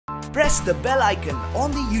Press the bell icon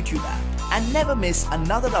on the YouTube app and never miss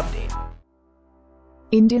another update.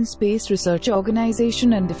 Indian Space Research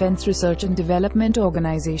Organisation and Defence Research and Development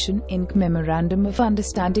Organisation, Inc. Memorandum of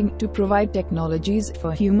Understanding to provide technologies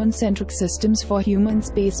for human-centric systems for human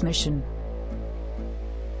space mission.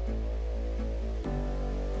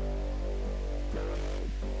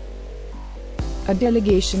 A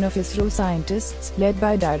delegation of ISRO scientists, led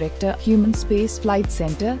by Director, Human Space Flight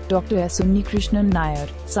Center, Dr. S Unnikrishnan Nair,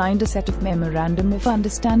 signed a set of Memorandum of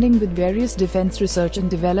Understanding with various Defence Research and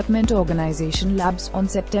Development Organisation labs on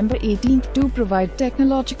September 18 to provide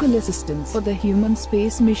technological assistance for the human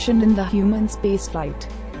space mission in the human space flight.